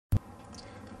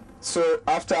So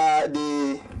after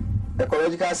the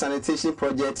ecological sanitation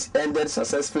project ended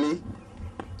successfully,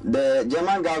 the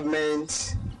German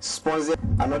government sponsored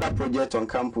another project on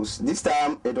campus. This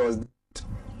time it was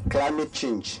climate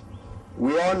change.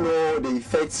 We all know the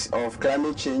effects of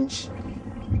climate change,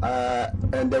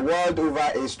 and the world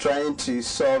over is trying to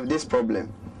solve this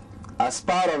problem. As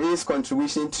part of its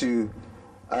contribution to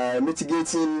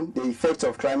mitigating the effects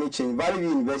of climate change, Valley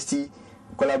University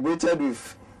collaborated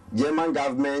with German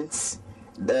governments,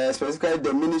 specifically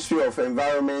the Ministry of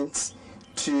Environment,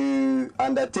 to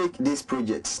undertake these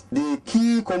projects. The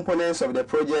key components of the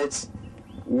project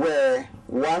were: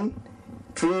 1,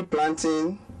 tree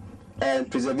planting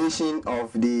and preservation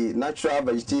of the natural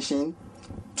vegetation.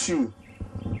 2,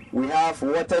 we have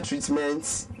water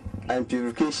treatment and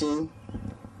purification.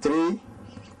 3,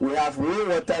 we have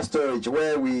rainwater storage,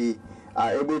 where we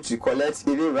are able to collect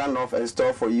even runoff and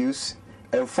store for use.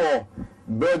 And 4,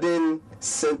 building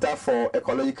center for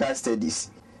ecological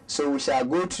studies. So we shall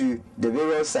go to the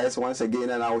various sites once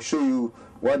again, and I will show you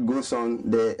what goes on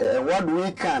there and what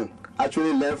we can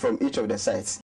actually learn from each of the sites.